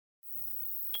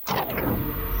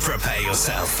Prepare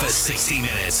yourself for 60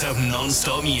 minutes of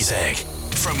non-stop music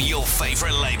from your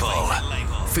favorite label,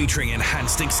 featuring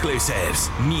enhanced exclusives,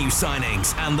 new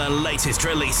signings, and the latest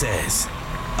releases,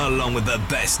 along with the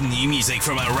best new music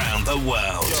from around the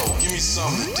world. Yo, give me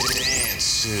something to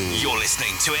dance to. You're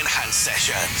listening to Enhanced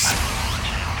Sessions.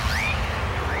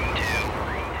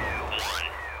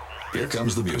 Here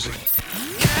comes the music.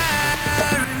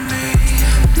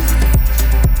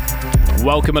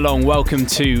 Welcome along, welcome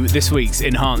to this week's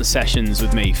Enhanced Sessions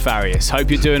with me, Farius. Hope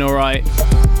you're doing alright.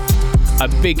 A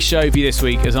big show for you this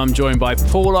week as I'm joined by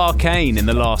Paul Arcane in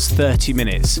the last 30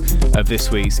 minutes of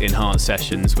this week's Enhanced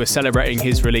Sessions. We're celebrating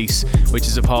his release, which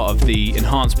is a part of the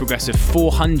Enhanced Progressive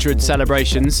 400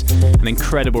 celebrations, an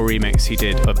incredible remix he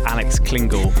did of Alex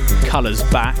Klingle, Colours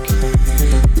Back.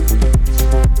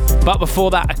 But before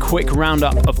that, a quick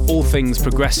roundup of all things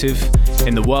progressive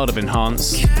in the world of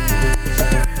Enhanced.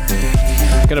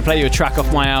 Gonna play you a track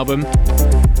off my album,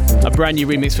 a brand new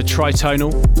remix for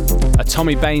Tritonal, a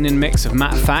Tommy Bainan mix of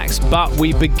Matt Fax, but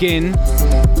we begin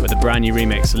with a brand new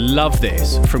remix, Love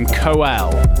This, from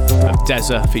Coel of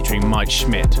Deza featuring Mike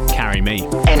Schmidt, Carry Me.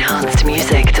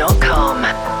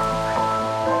 Enhancedmusic.com.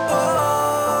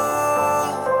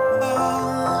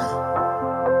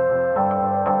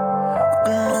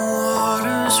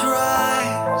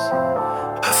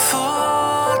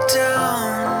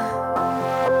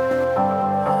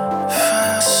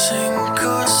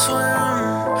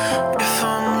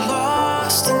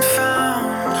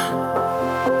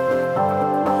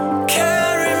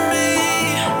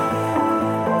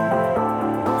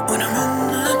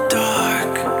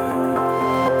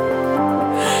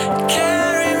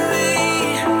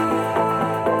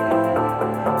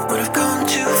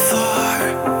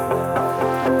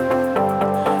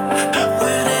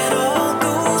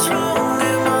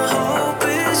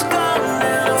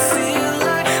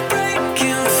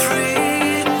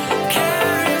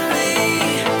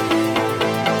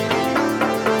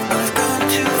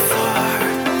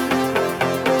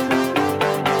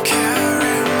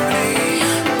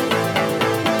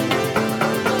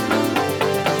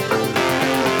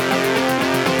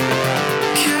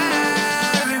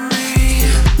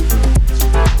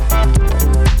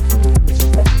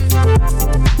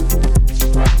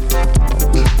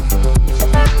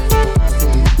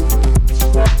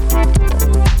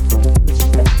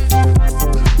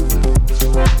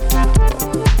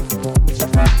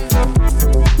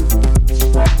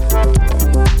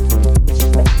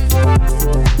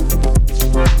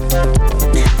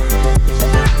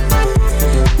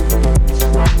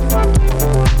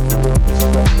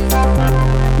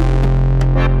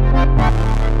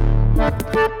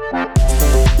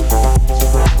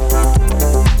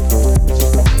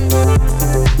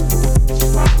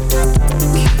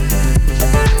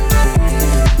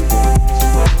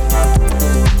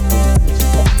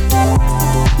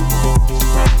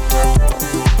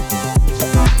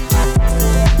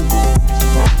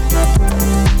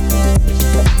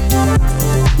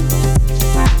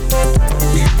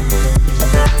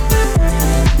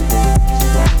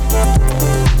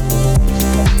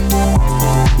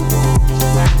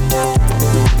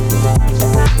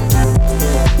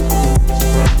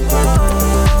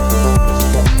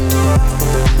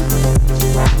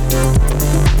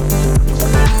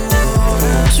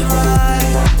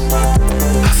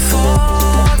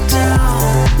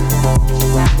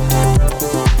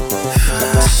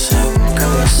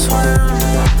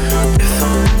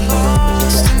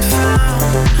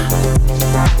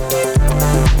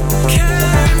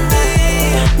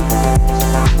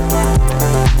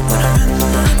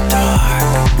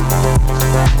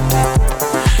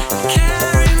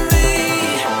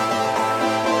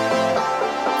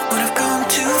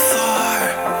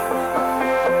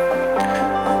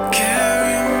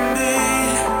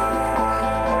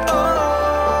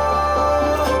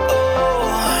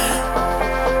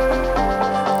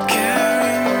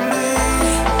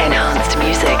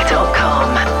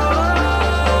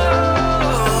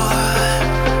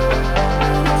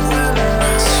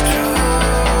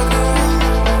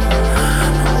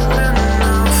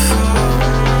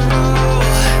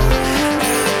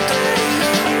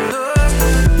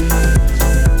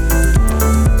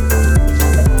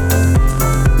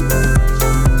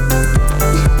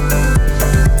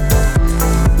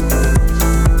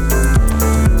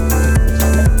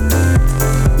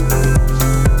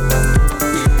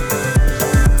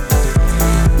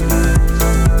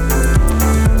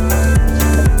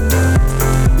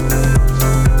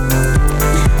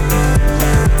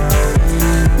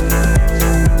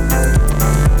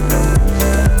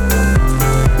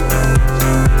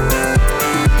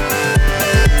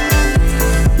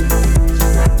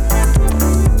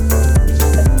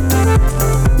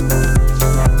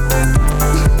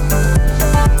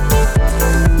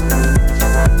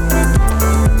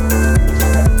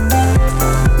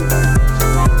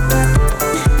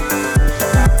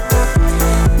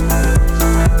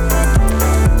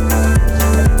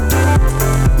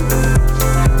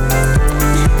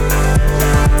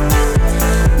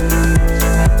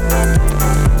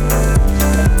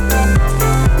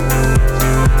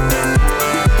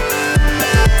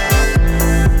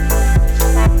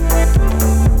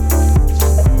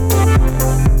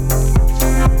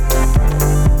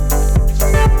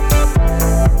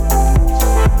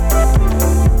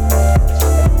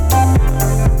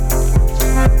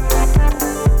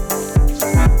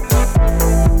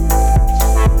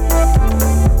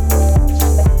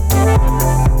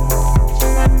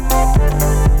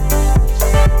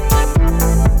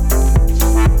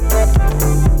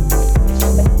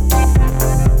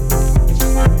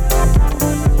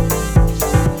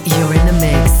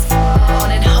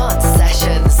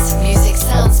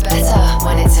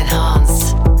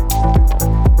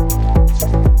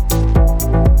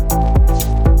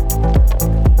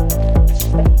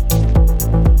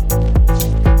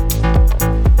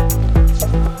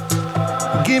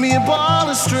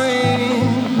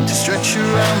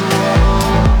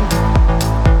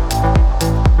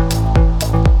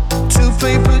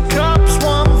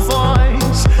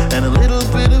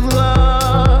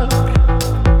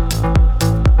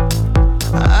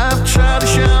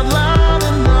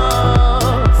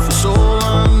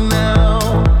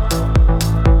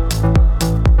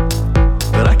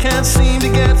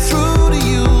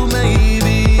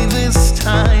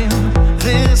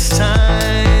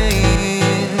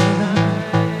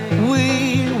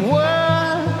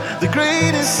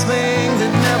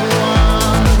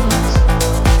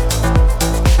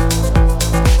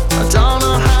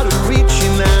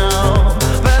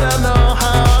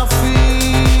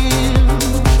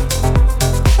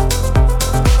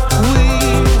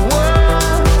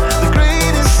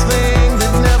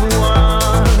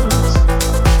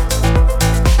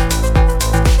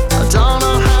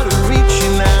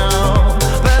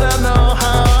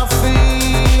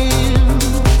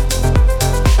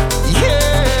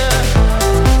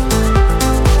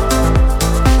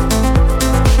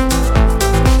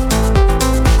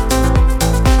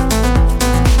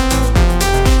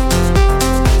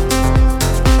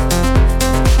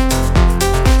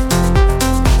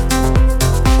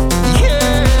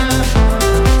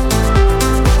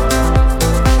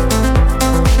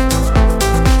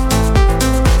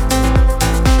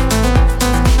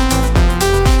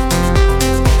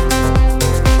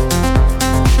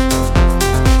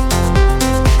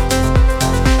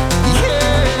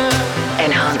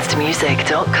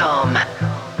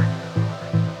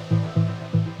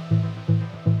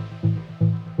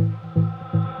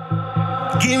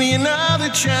 Give me another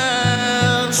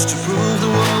chance to prove the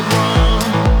world wrong.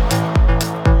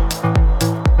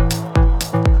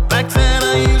 Back then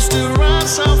I used to run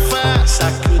so fast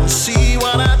I couldn't see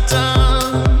what I'd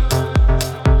done.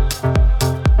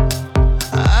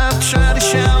 I've tried to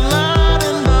shout loud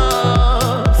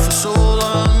enough for so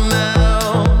long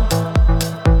now,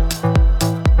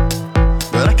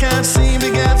 but I can't seem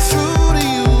to get through to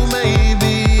you.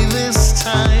 Maybe this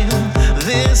time.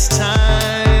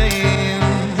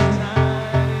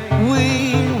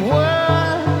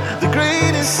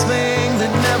 Thing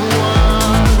that never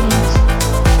was.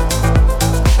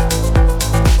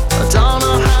 I don't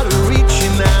know how to reach you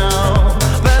now,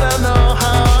 but I know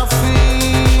how I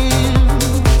feel.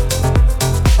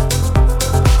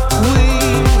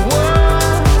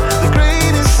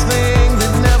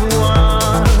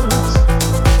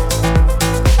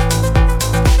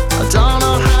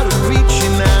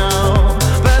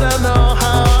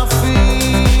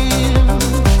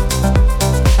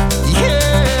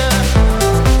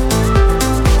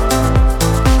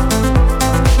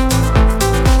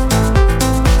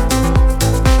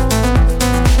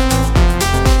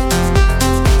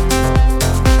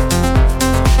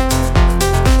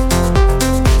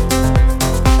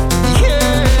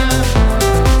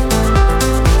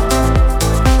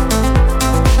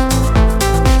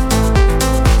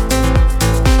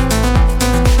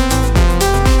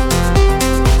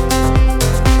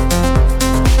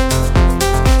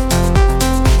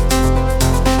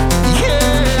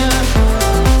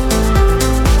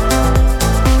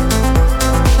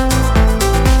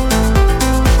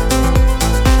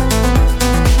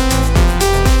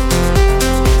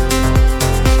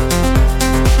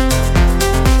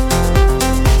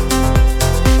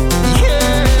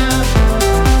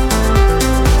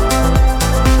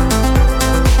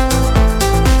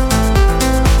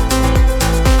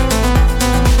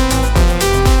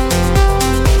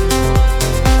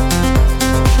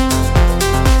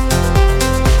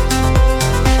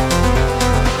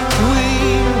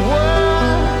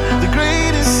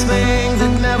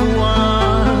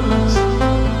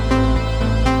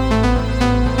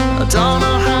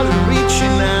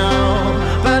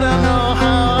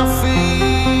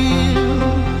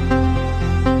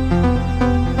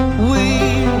 We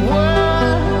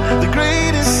were the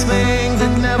greatest thing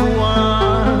that never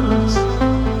was.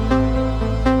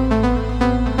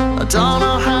 I don't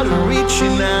know how to reach you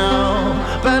now,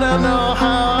 but I know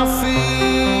how I feel.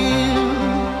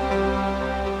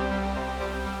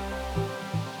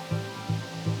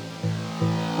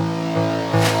 Yeah.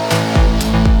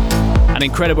 An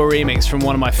incredible remix from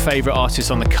one of my favourite artists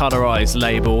on the Colour Eyes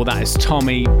label, that is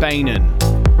Tommy Bainan,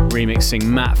 remixing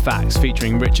Matt Fax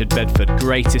featuring Richard Bedford.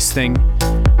 Greatest Thing,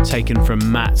 taken from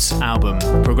Matt's album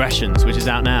Progressions, which is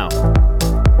out now.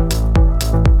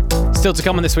 Still to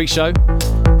come on this week's show,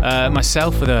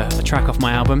 myself with a track off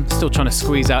my album. Still trying to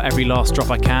squeeze out every last drop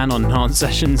I can on Enhanced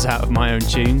Sessions out of my own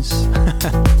tunes.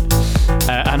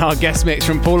 And our guest mix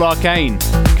from Paul Arcane,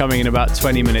 coming in about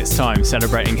 20 minutes time,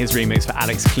 celebrating his remix for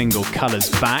Alex Klingel, Colours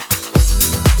Back.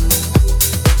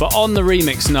 But on the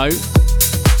remix note,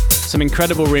 some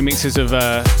incredible remixes of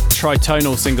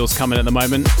tritonal singles coming at the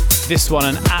moment. This one,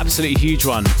 an absolutely huge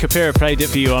one. Kapira played it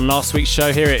for you on last week's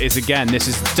show. Here it is again. This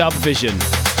is Dub Vision,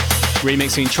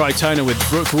 remixing Tritonal with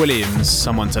Brooke Williams,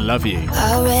 Someone to Love You.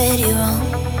 I read you wrong.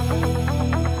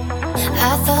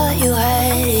 I thought you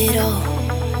had it all.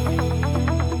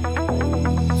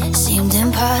 Seemed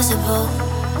impossible,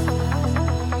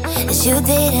 as you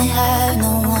didn't have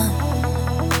no one.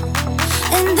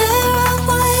 And there I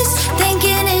was,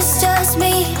 thinking it's just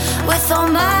me, with all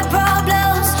my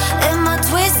problems and my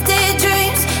twisted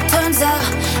dreams. Turns out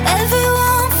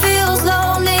everyone feels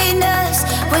loneliness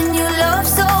when you love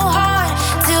so hard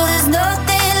till there's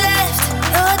nothing left.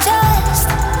 You're just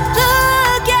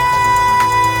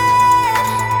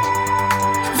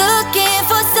looking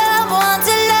for someone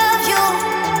to love you.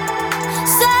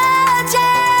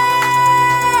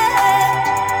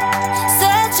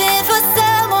 Searching for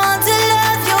someone to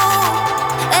love you.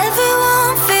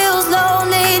 Everyone feels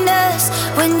loneliness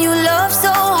when you love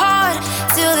so hard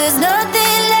till there's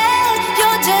nothing left.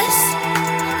 You're just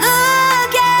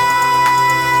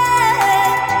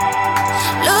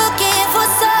looking for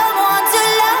someone to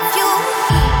love you.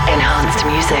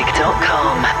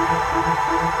 EnhancedMusic.com.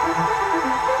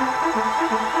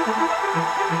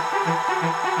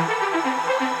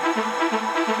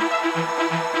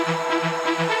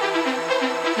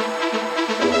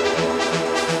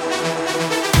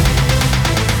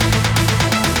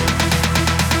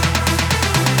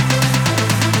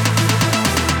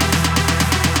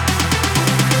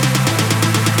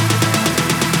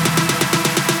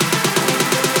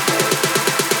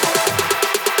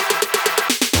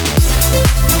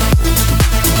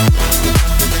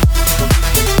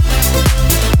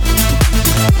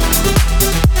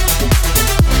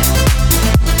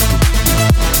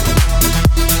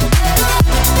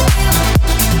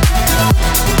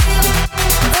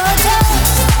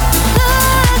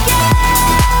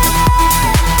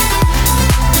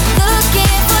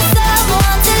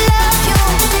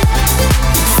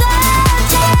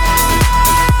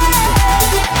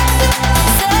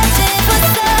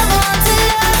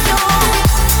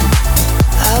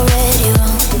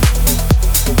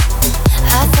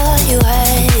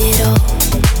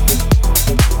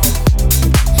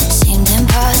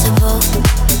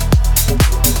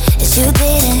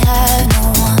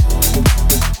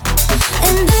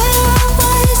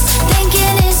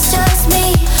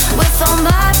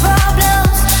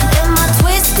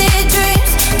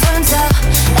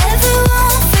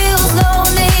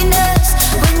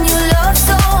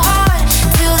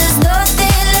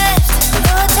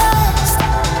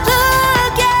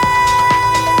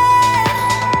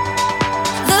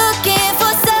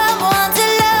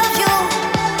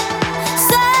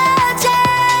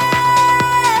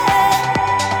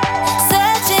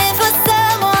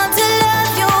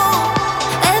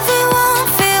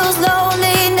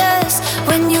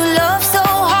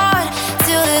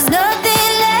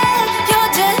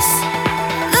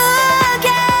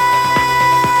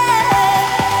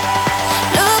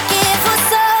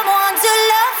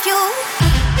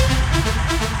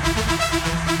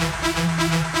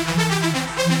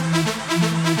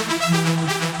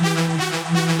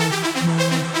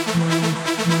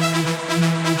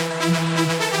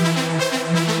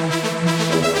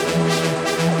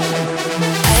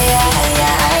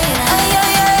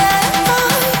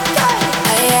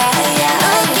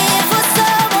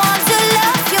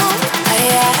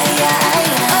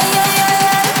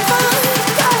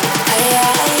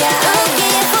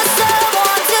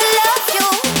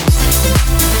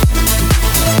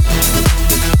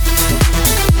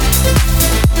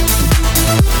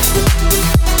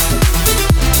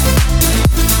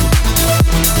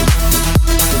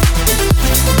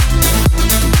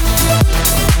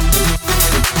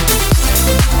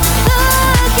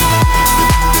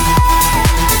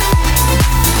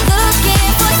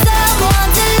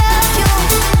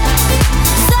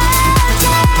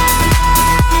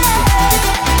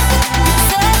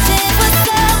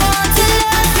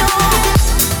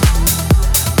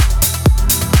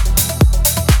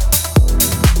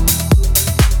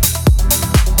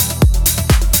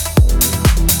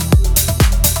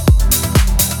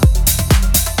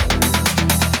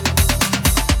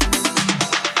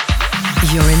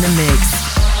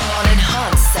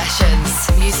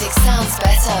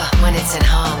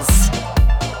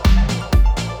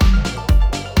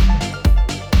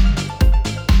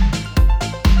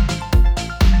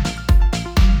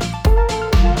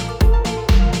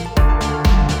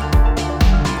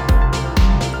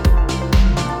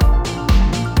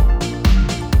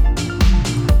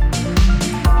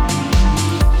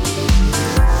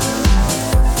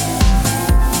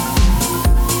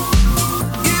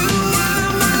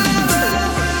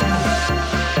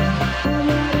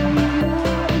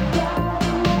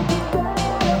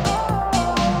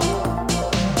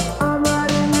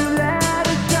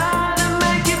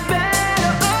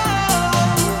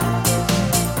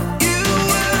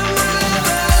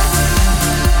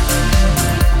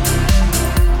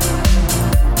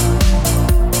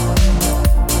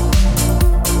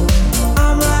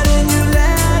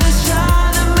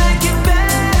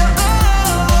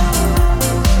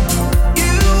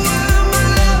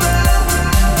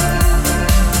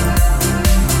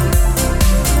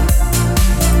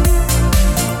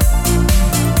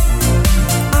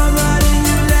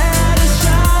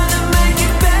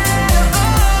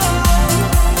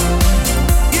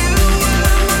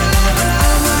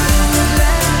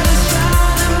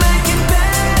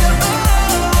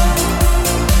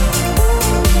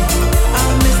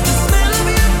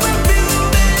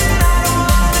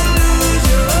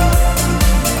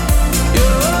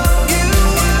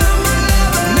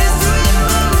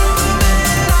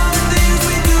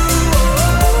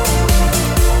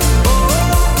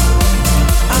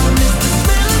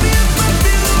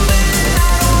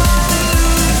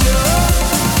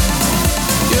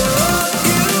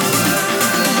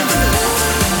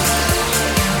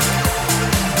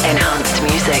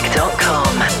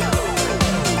 enhancedmusic.com.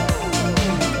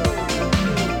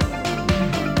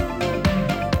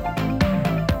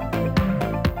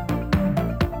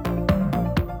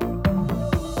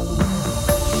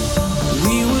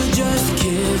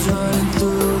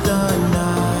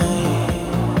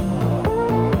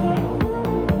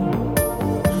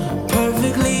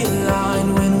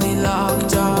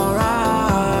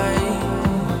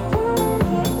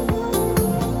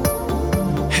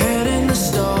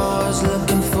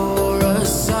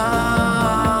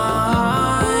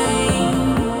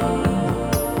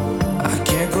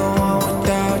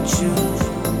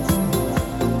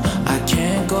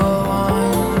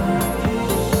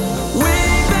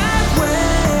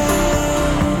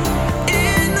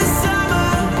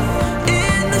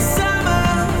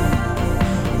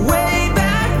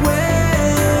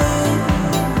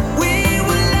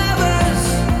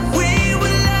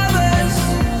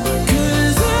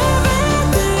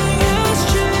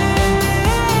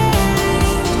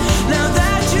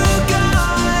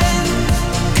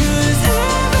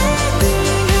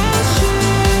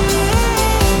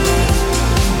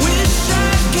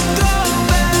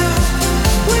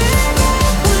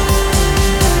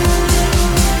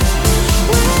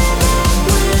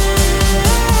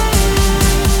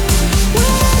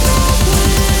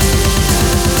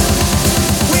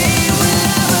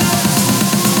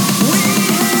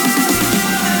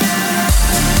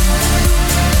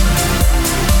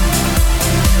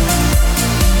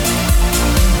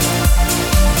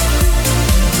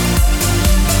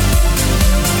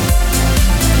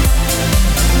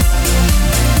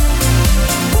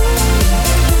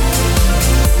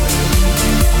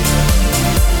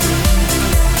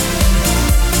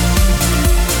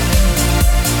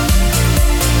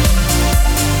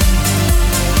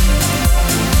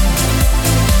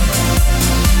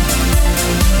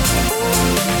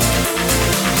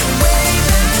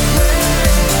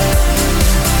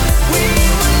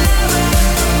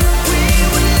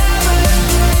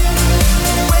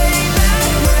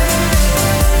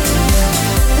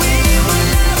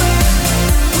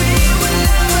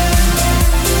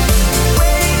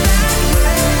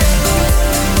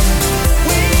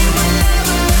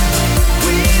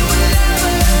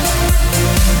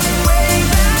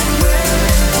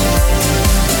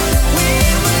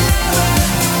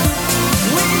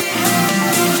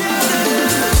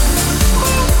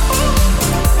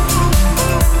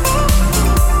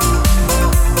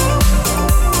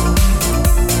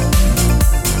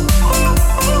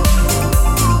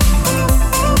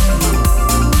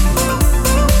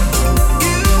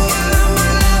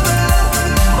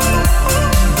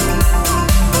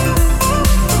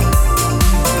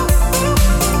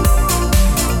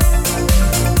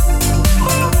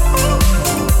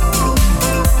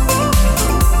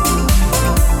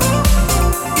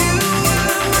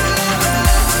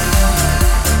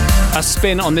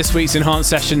 Spin on this week's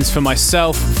Enhanced Sessions for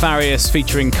myself, Farius,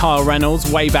 featuring Kyle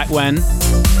Reynolds, Way Back When.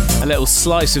 A little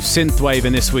slice of synthwave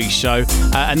in this week's show.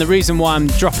 And the reason why I'm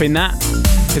dropping that,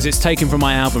 because it's taken from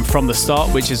my album From the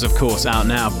Start, which is of course out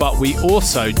now, but we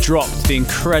also dropped the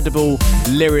incredible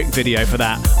lyric video for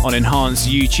that on Enhanced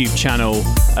YouTube channel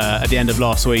at the end of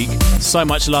last week. So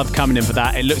much love coming in for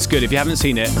that. It looks good. If you haven't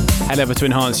seen it, head over to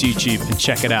Enhanced YouTube and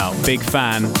check it out. Big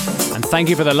fan. And thank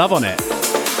you for the love on it.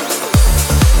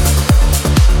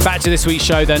 Back to this week's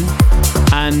show then,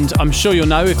 and I'm sure you'll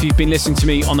know if you've been listening to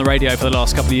me on the radio for the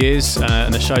last couple of years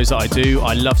and the shows that I do,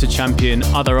 I love to champion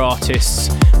other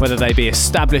artists, whether they be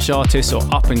established artists or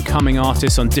up-and-coming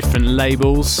artists on different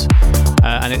labels,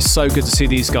 and it's so good to see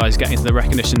these guys getting the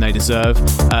recognition they deserve.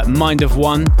 Mind of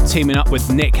One teaming up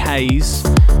with Nick Hayes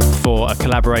for a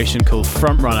collaboration called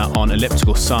Frontrunner on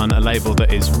Elliptical Sun, a label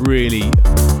that is really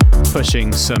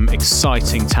pushing some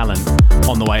exciting talent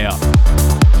on the way up.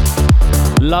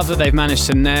 Love that they've managed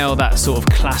to nail that sort of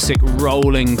classic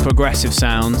rolling progressive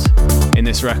sound in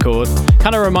this record.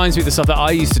 Kind of reminds me of the stuff that I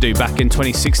used to do back in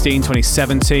 2016,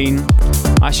 2017.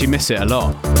 I actually miss it a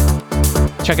lot.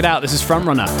 Check it out, this is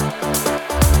Frontrunner.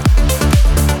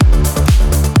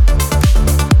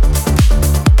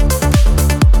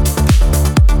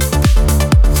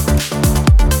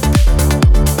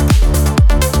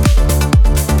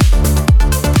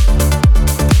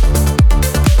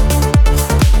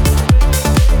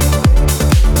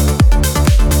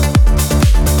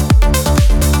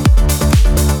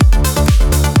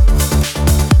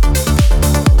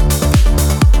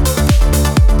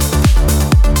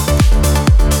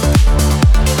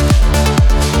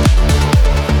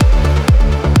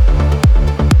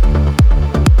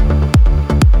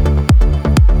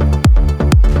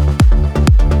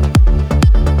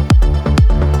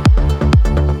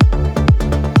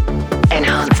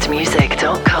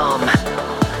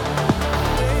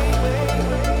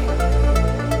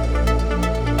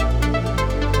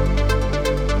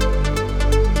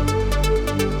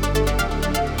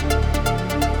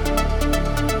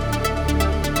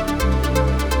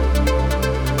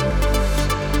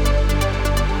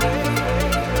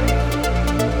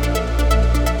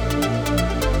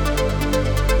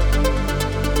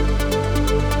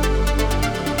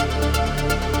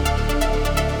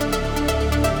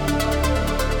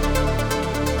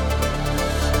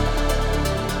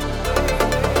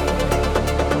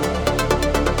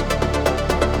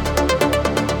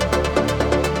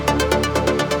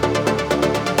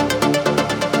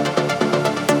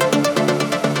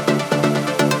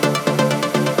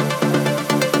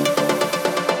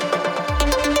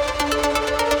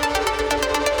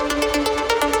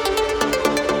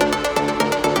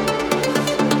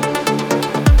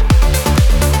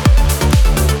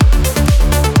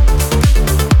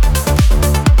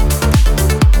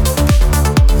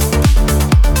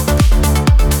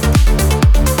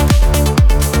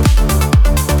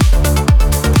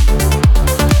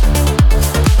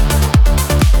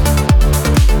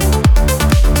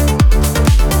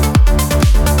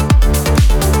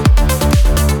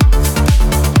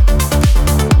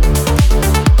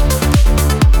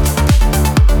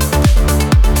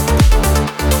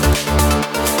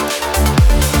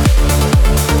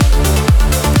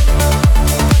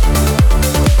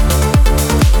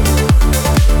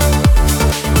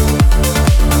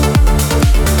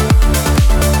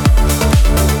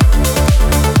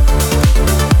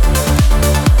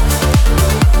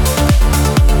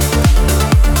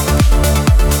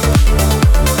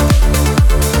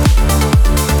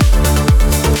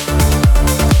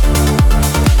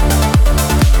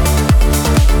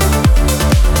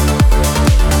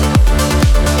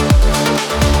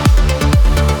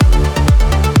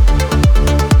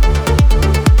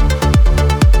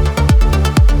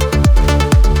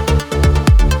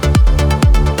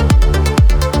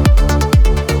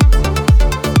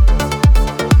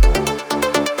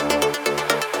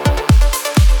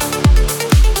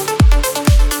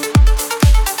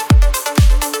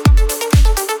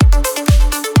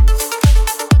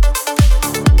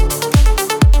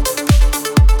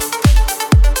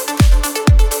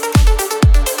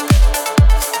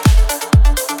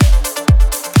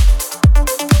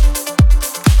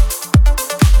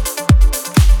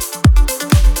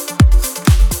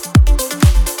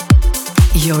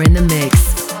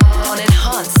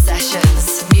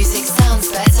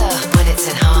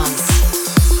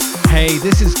 Hey,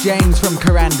 this is James from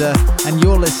Karanda, and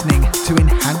you're listening to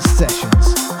Enhanced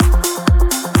Sessions.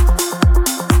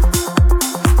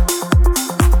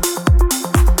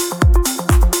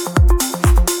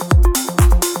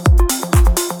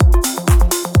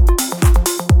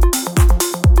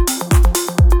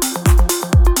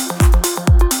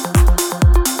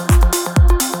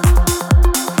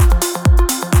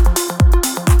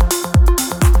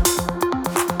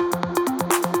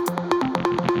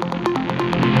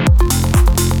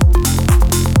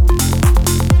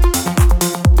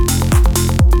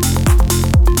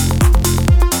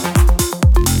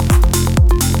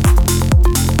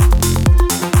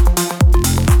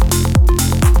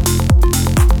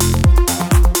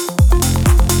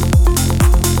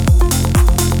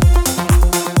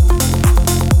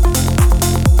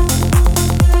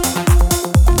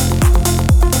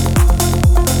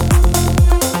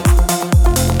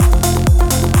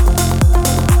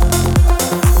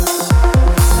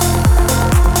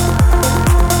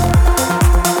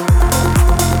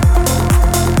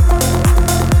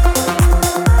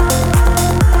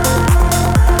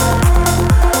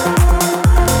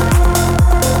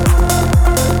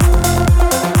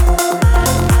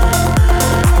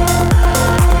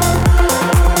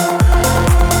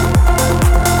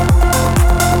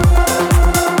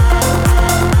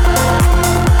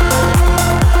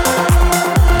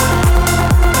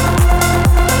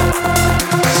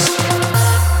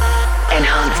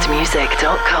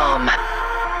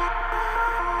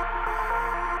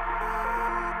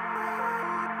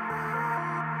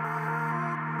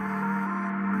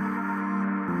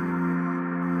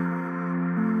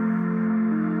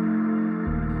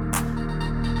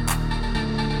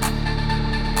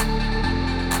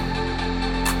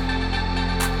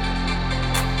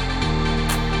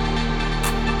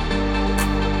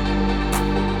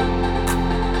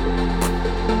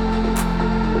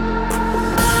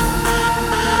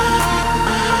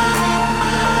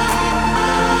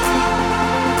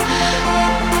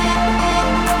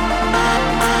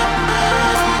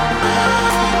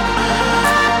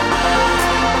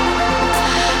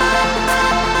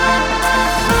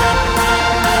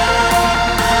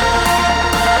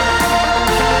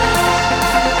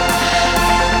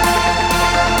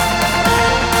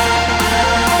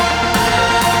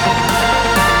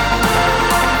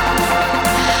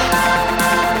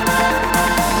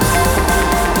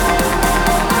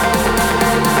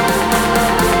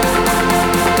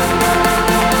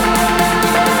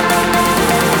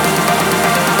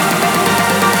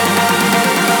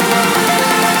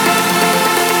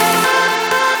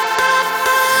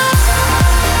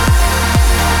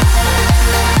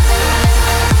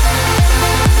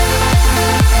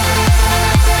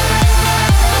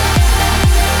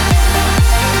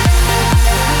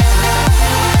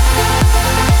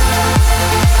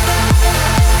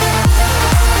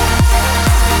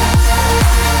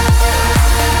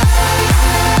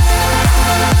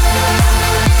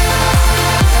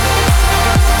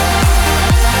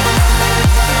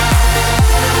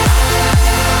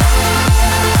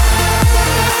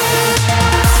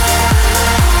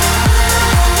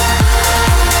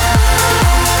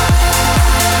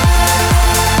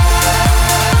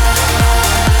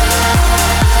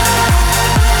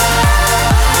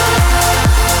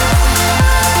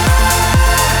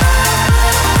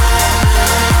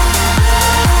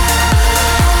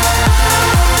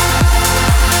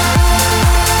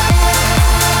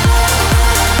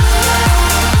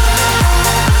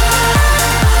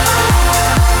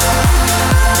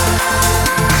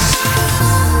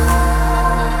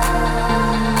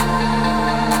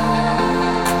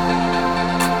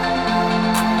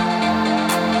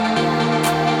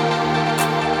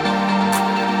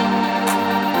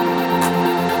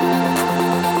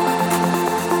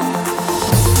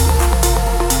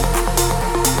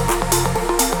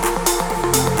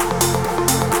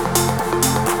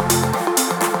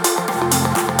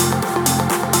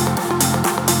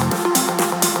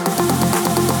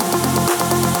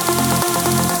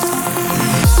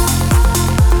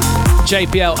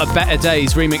 JPL A Better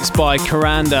Days remixed by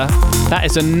Karanda. That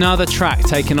is another track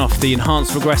taken off the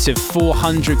Enhanced Progressive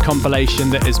 400 compilation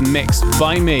that is mixed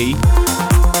by me.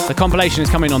 The compilation is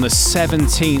coming on the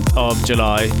 17th of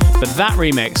July, but that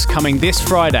remix coming this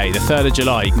Friday, the 3rd of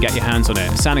July. You can get your hands on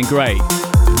it. Sounding great.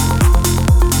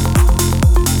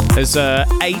 There's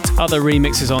 8 other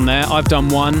remixes on there. I've done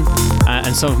one,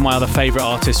 and some of my other favourite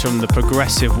artists from the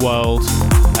progressive world.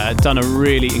 Done a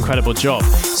really incredible job.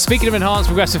 Speaking of Enhanced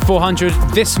Progressive 400,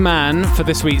 this man for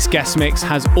this week's guest mix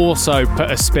has also put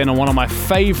a spin on one of my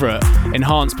favourite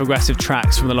Enhanced Progressive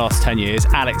tracks from the last 10 years,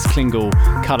 Alex Klingel,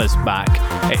 Colours Back.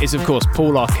 It is, of course,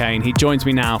 Paul Arcane. He joins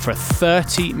me now for a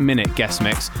 30-minute guest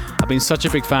mix. I've been such a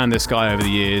big fan of this guy over the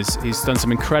years. He's done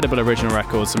some incredible original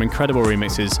records, some incredible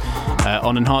remixes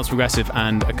on Enhanced Progressive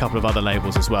and a couple of other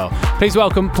labels as well. Please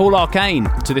welcome Paul Arcane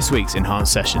to this week's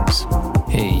Enhanced Sessions.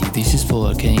 Hey, this is Paul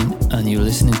Arcane, and you're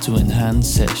listening to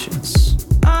Enhanced Sessions.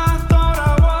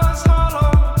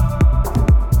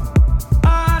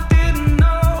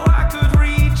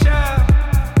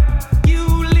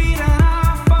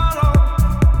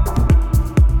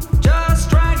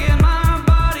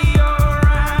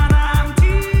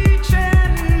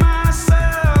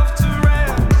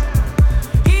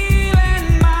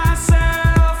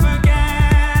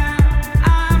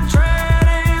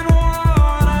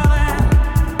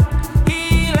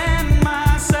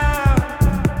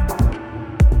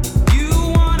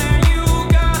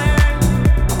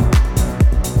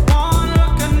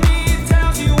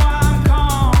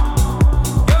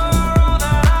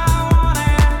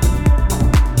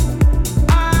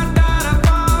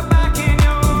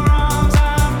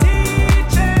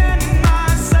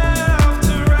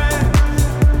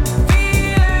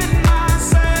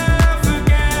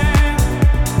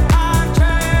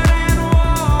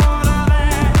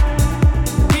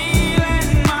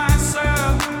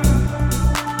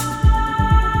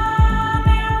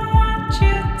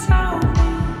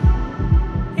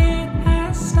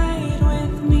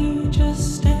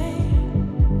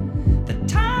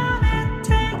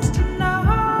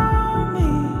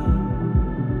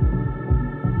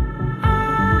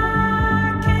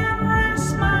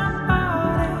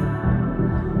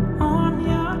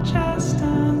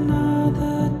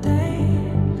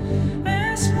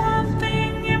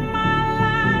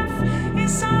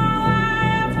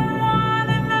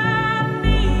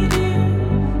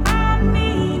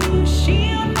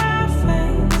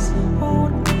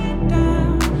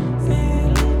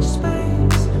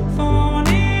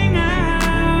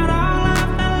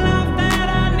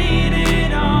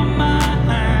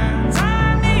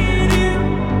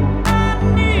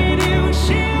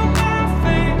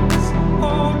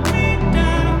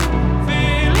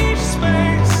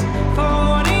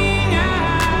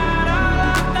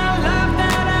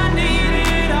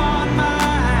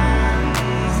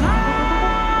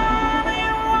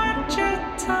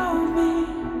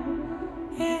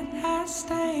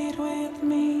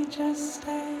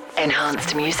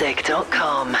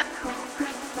 enhancedmusic.com.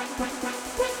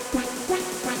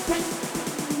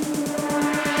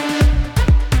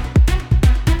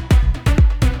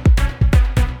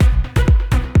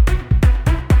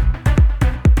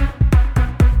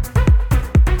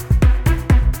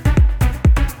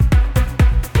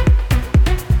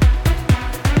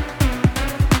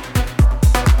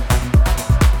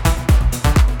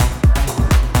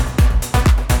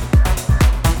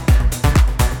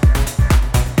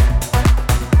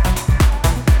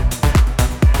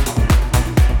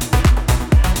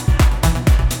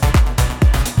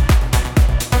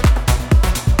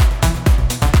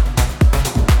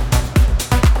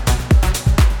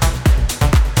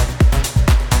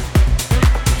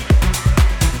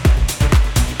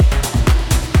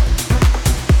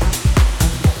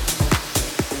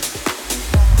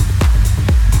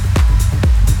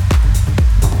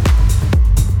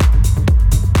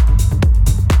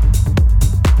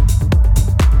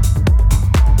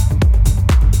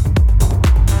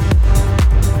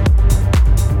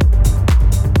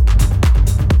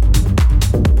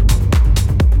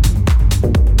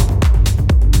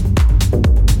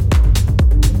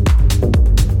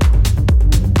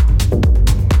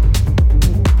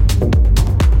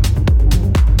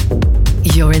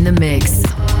 You're in the mix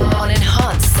on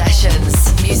Enhanced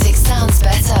Sessions. Music sounds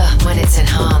better when it's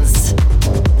enhanced.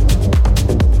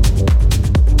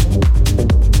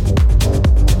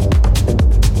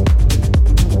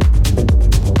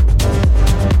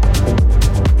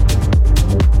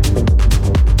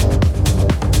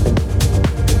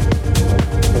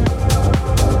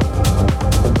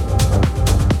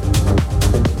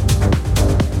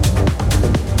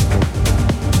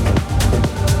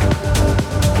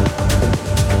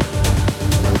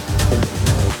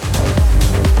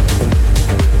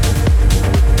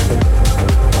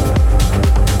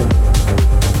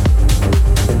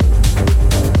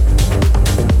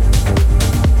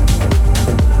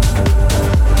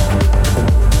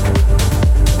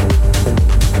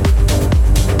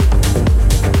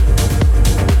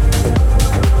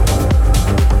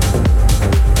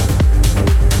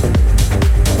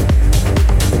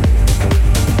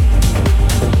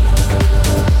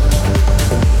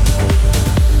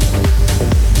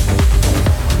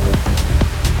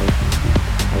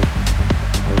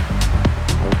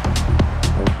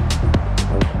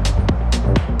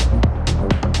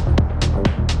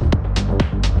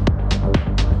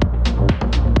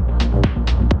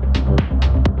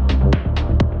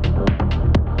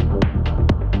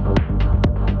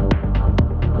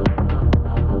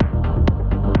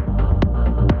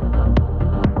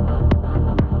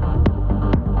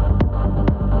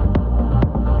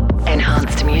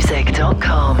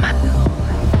 DJFresh.com.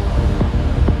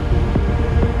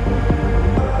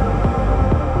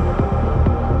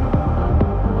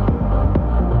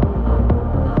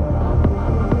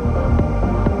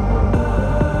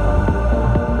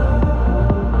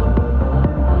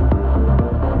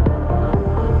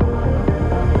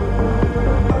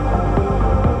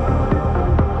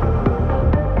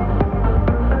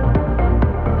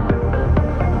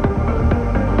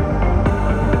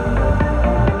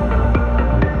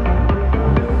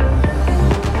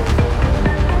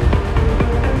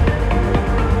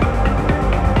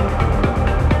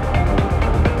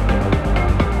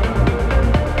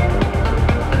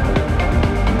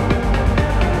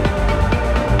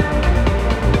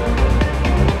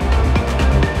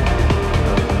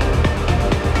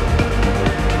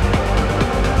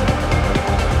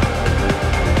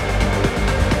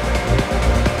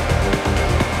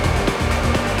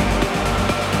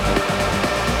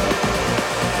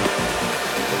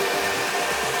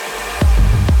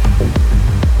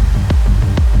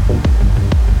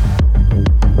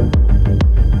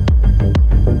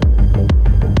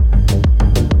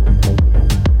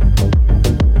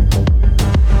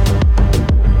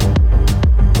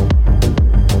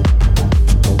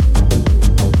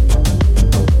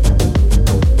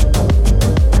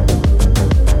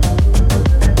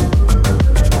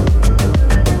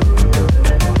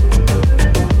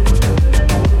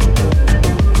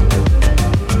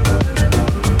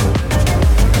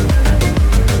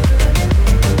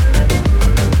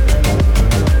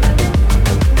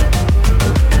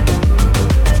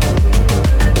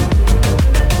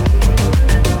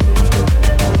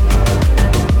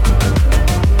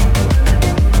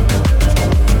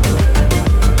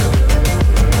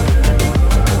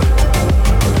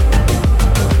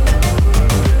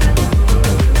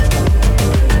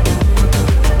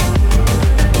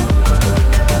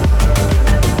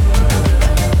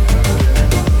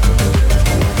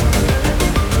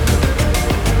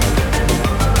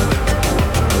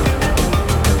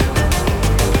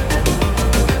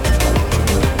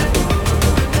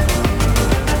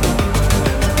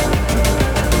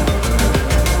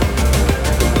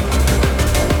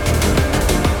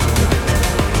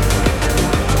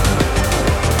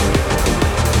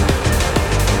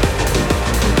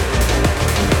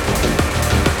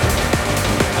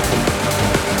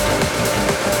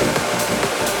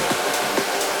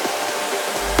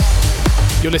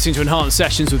 You're listening to Enhanced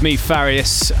Sessions with me,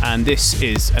 Farius, and this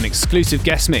is an exclusive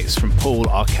guest mix from Paul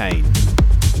Arcane.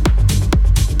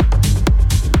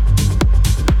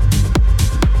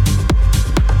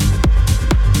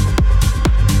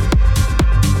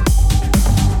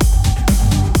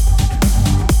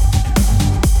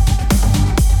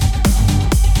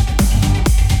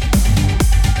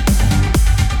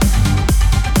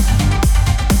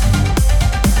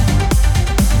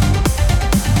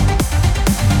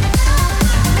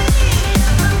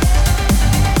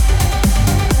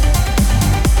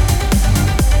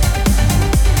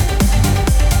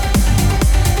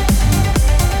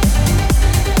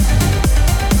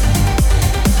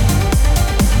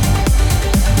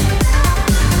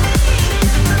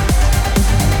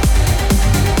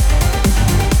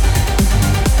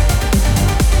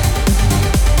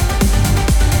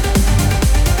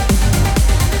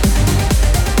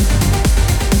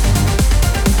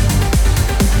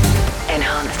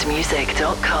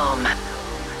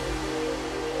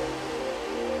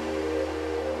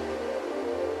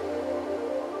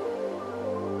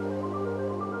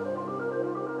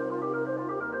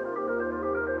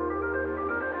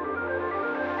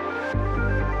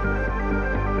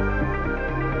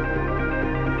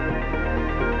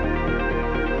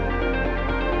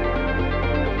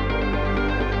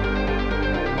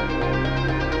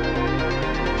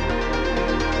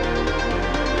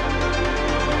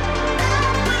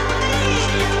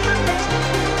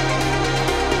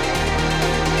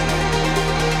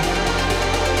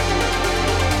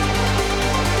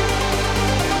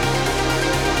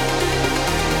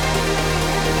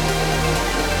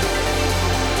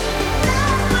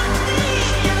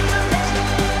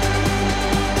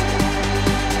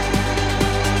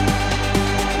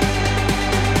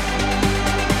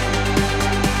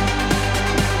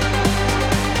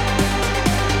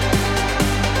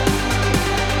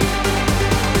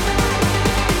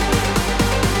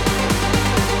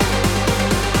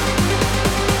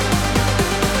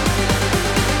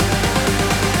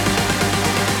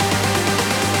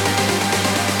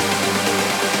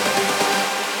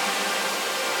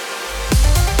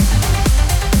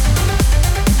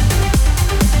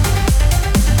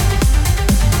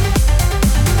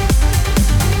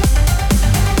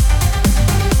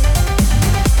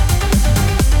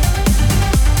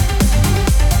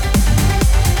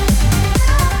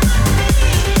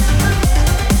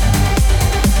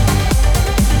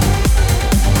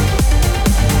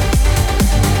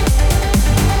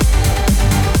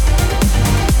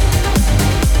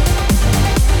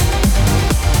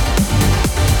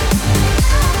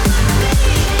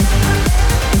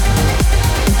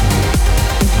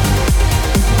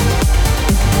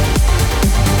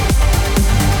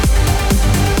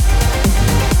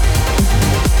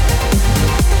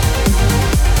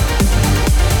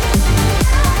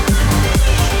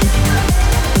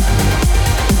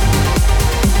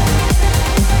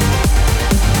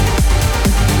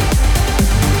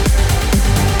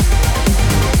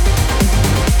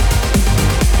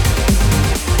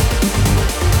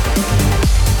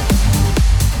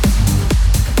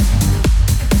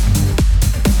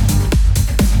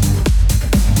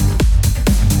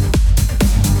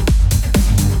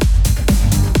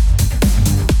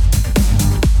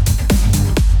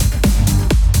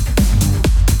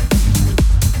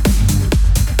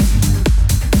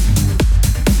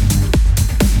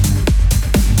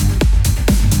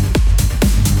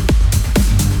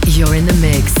 You're in the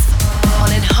mix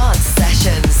on Enhanced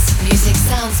Sessions. Music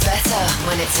sounds better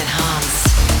when it's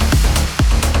enhanced.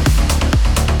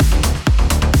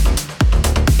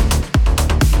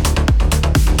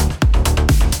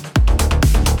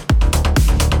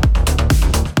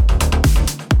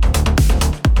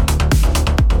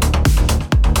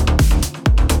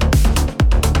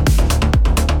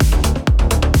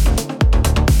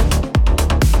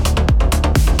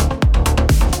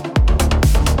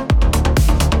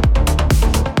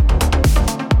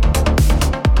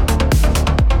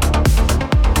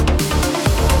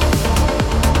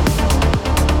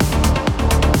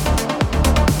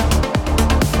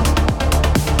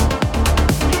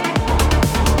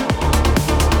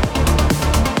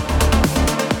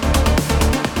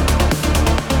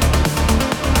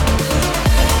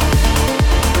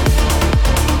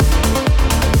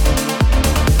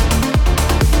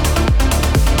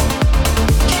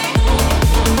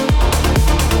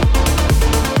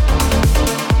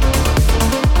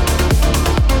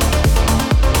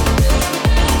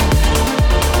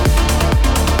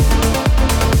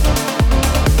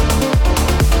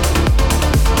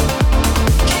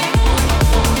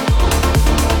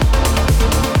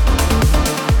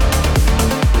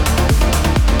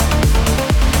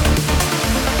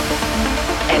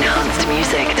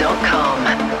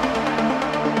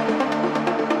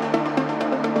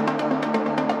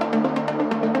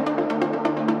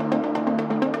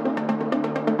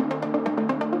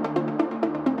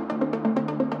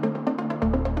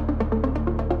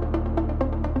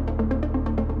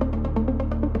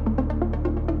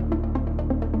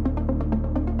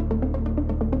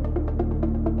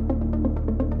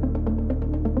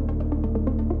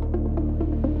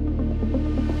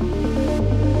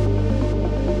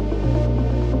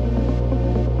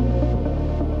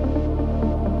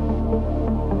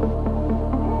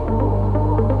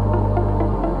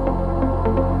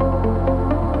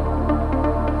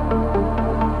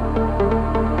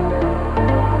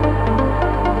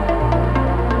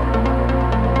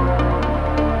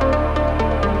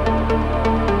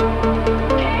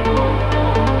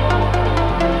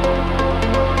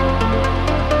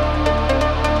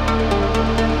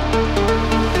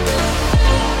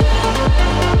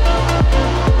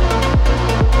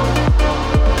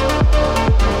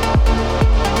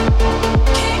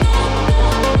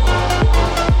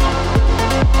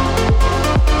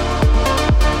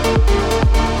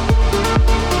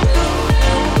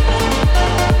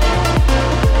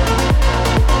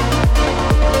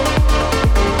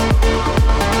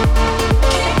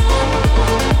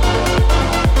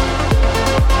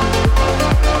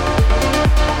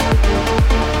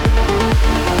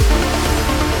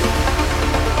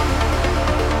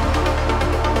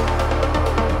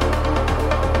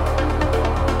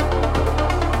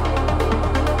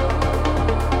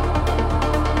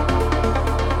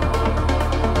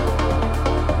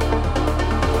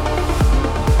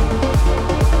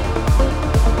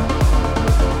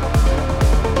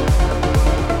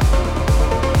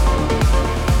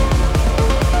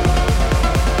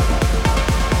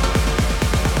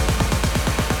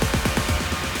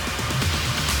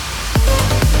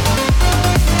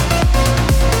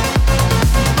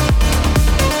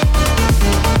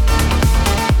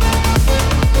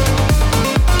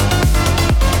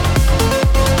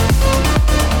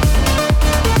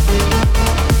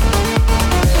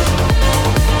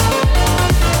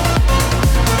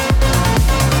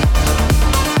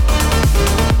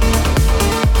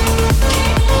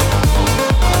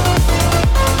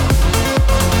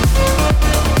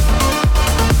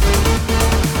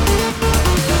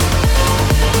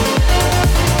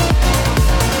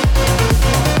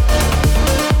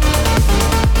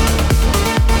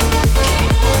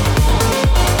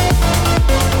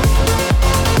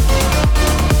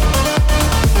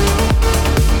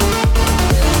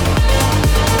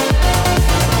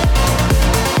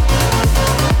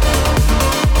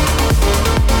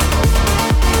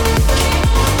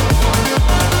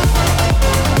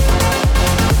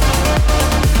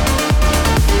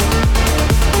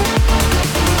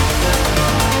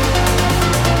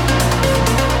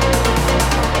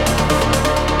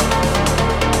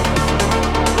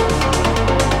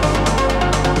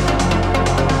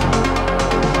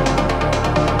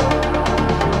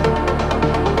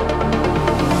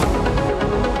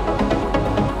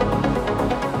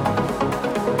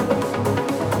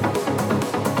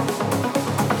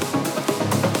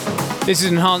 This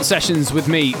is Enhanced Sessions with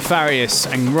me, Farius,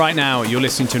 and right now you're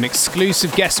listening to an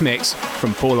exclusive guest mix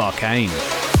from Paul Arcane.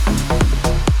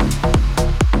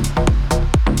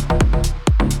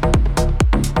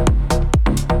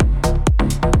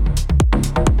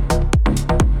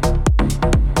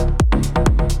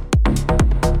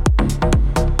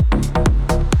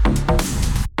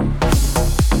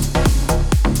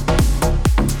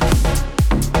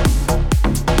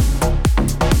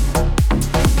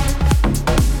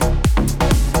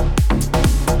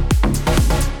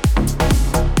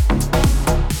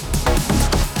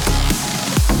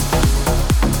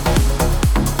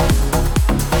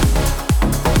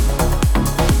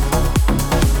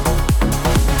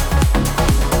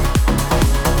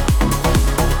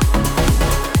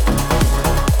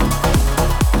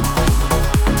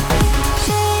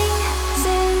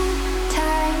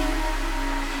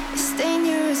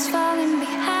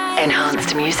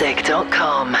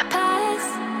 enhancedmusic.com. Pass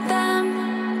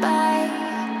them by,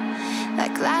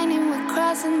 like lightning we're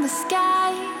crossing the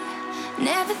sky.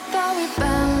 Never thought we'd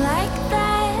burn like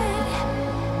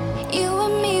that. You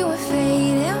and me were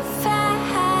fading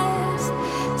fast.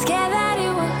 Scared that it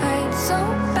would hurt so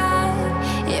bad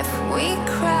if we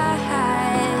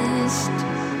crashed.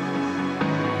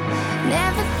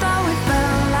 Never thought we'd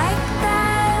burn like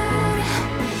that.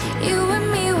 You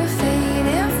and me were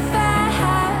fading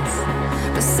fast,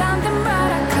 but something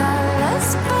brought our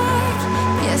colors back,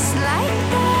 just like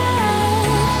that.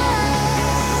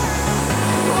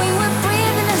 We were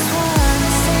breathing as one,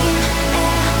 same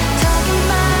air, talking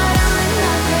about all and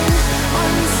nothing.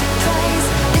 Once, twice,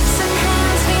 lips and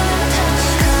hands, feeling touch,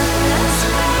 colors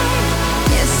back,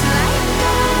 just like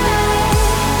that.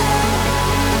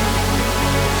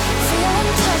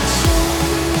 Feeling touching,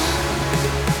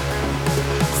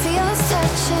 feel us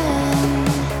touching.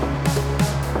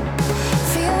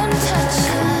 Feeling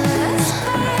touching, let's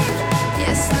back,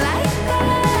 just like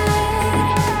that.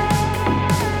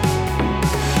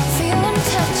 Feeling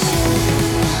touching,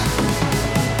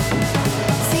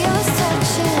 feel us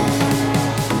touching.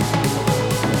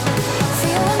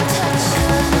 Feeling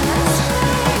touching, let's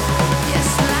back,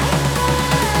 just like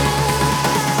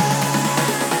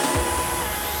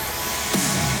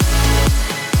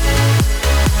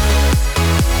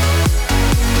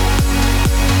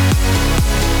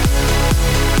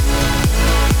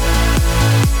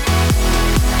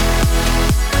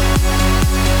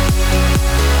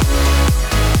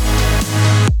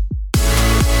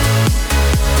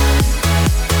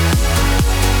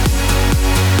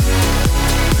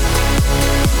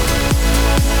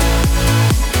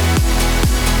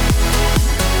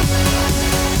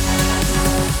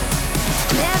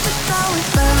never thought we'd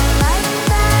burn like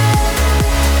that.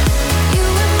 You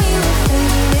and me were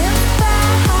fading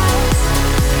fast.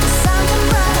 Something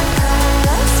brought our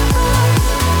colors back,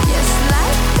 just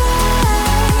like that.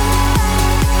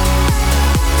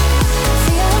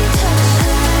 Feeling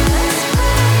touching, let's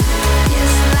back,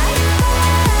 just like that.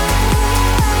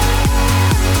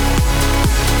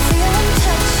 Feeling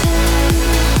touching,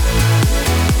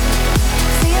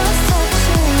 feel us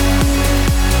touching.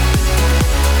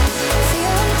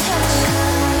 Feeling touching,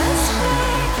 let's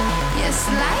back, just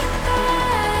like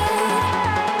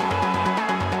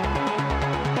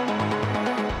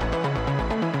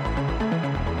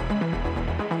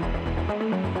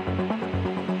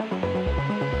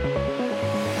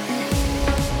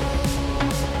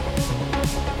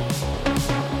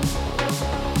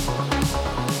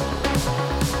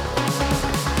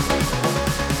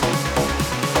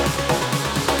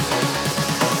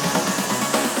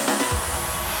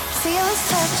feel us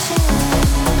touching.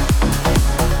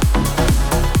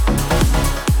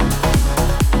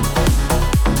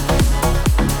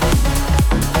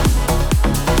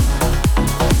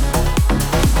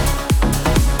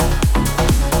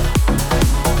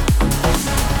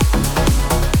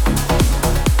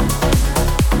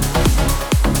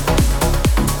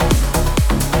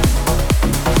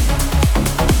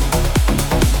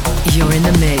 You're in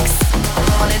the mix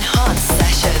on Enhanced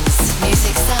Sessions.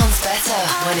 Music sounds better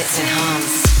when it's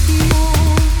enhanced.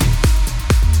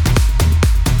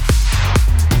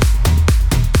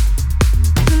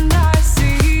 And I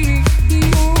see you.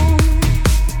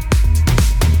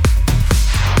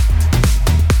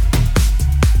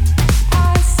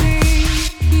 I see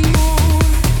you.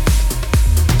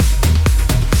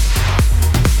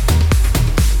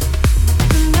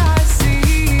 And I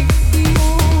see you.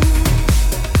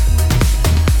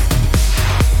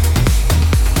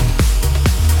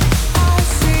 I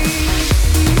see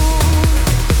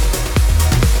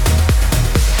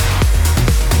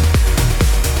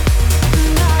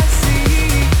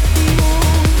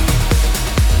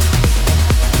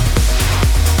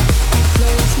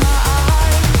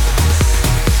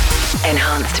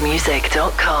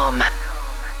enhancedmusic.com.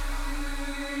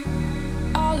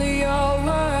 All of your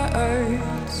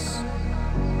words,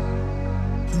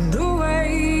 the way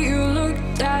you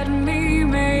looked at me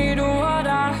made what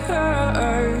I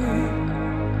heard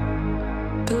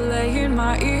play in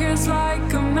my ears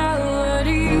like a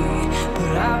melody.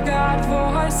 But I've got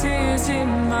voices in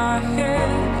my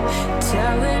head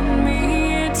telling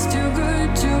me it's too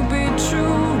good to be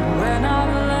true. When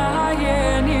I'm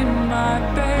lying in my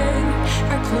bed,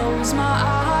 I close my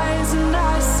eyes and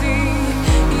I see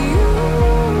you.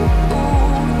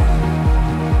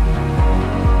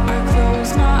 I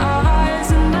close my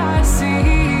eyes and I see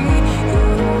you.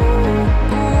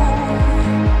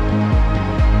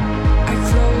 I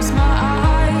close my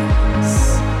eyes.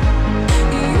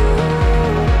 You.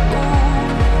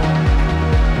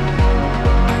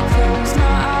 I close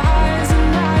my eyes.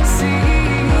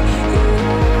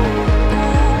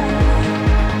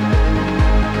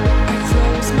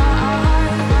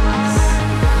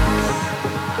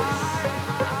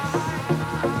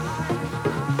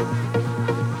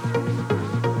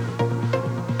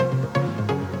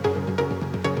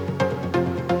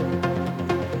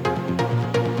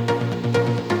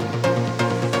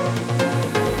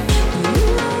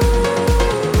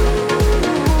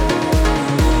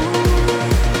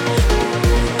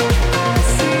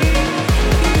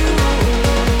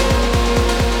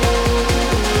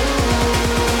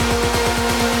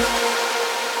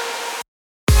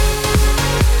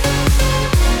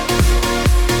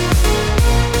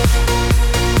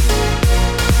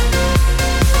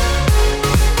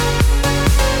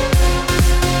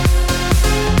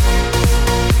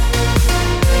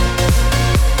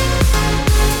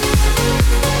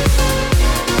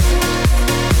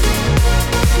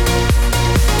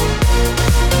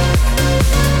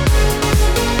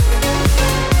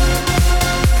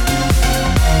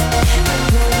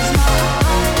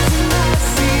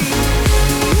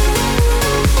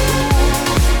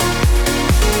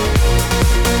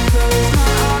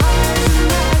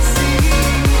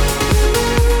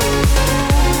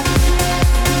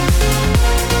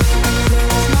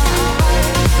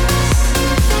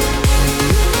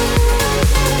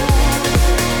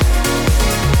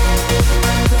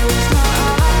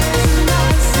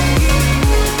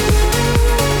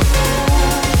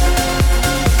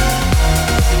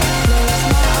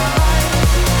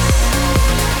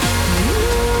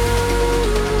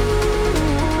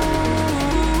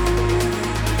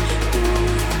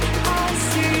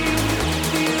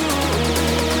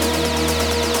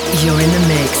 You're in the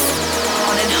mix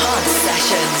on Enhanced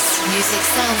Sessions. Music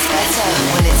sounds better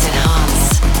when it's enhanced.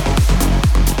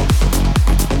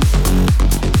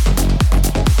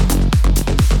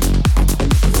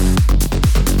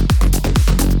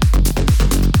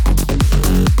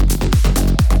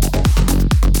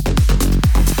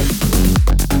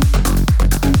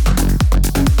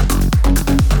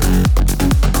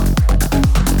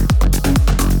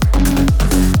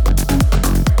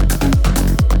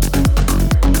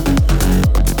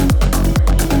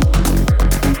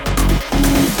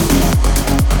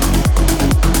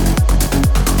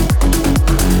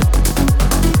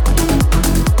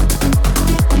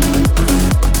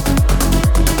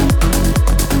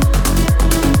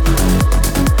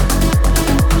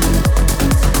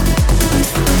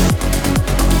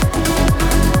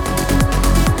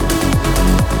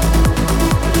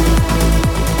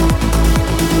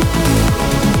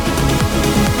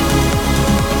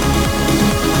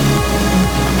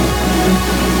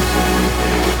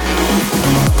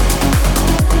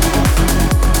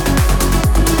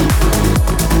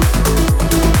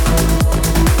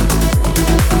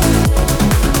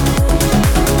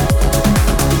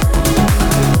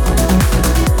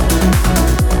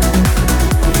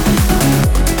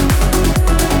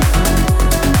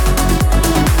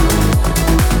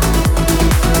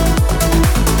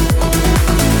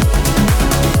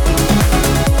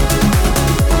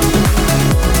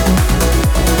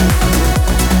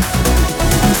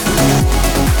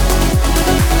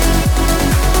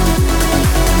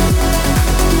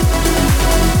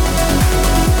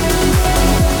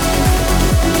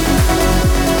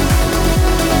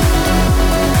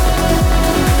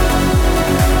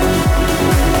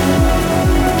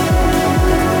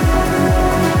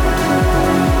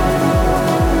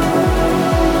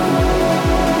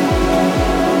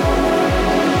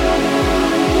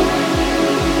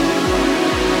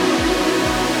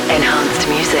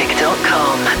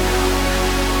 enhancedmusic.com.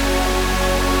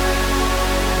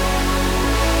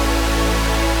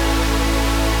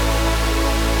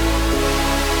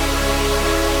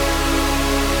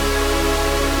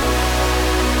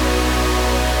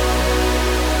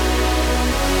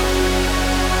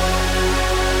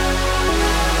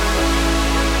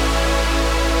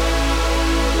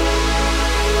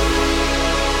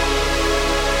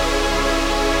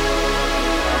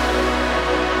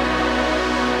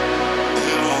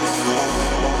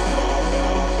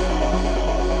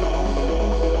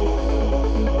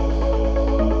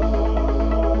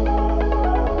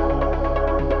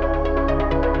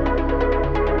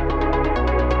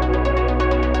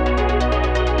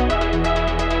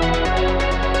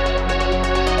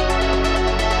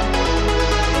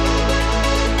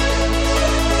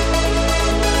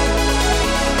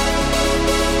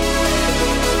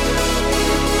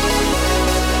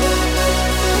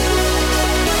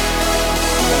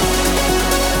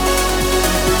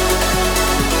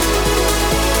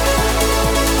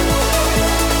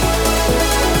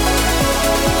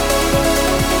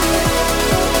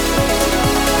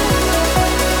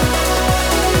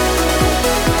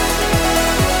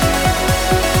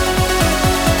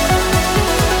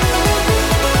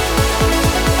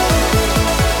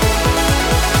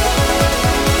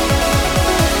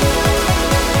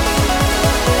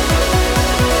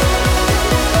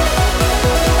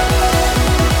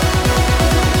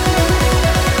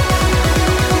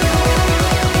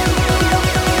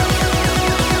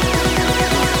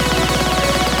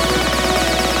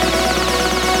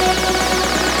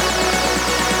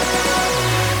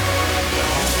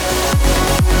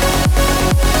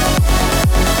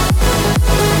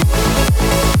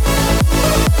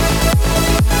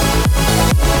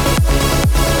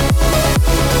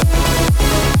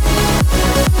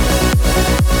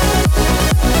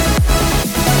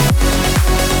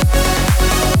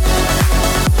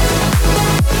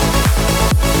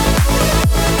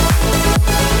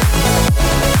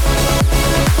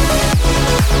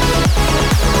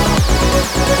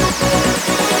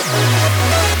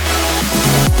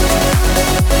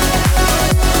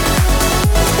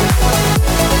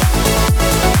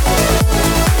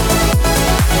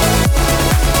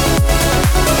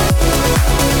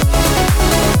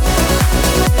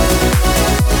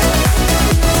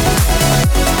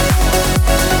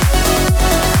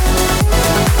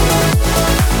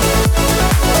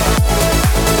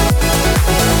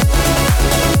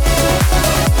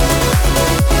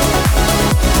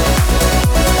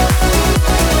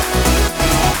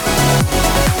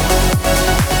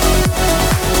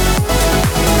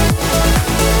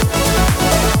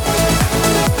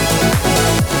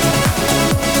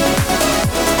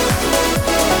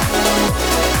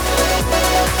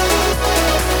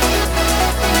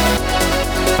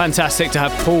 Fantastic to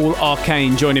have Paul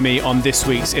Arcane joining me on this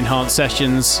week's Enhanced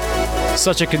Sessions.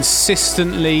 Such a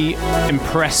consistently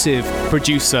impressive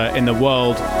producer in the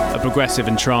world of progressive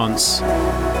and trance.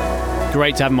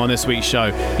 Great to have him on this week's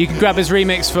show. You can grab his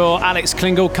remix for Alex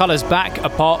Klingel, Colours Back, a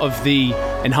part of the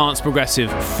Enhanced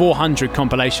Progressive 400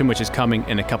 compilation, which is coming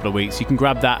in a couple of weeks. You can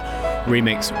grab that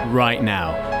remix right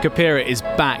now. Kapira is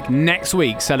back next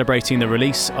week celebrating the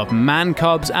release of Man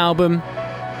Cub's album.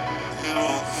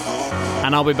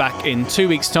 And I'll be back in 2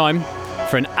 weeks' time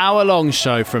for an hour-long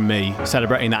show from me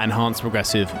celebrating that Enhanced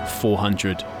Progressive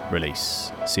 400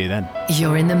 release. See you then.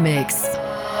 You're in the mix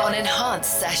on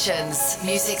Enhanced Sessions.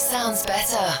 Music sounds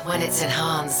better when it's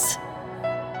enhanced.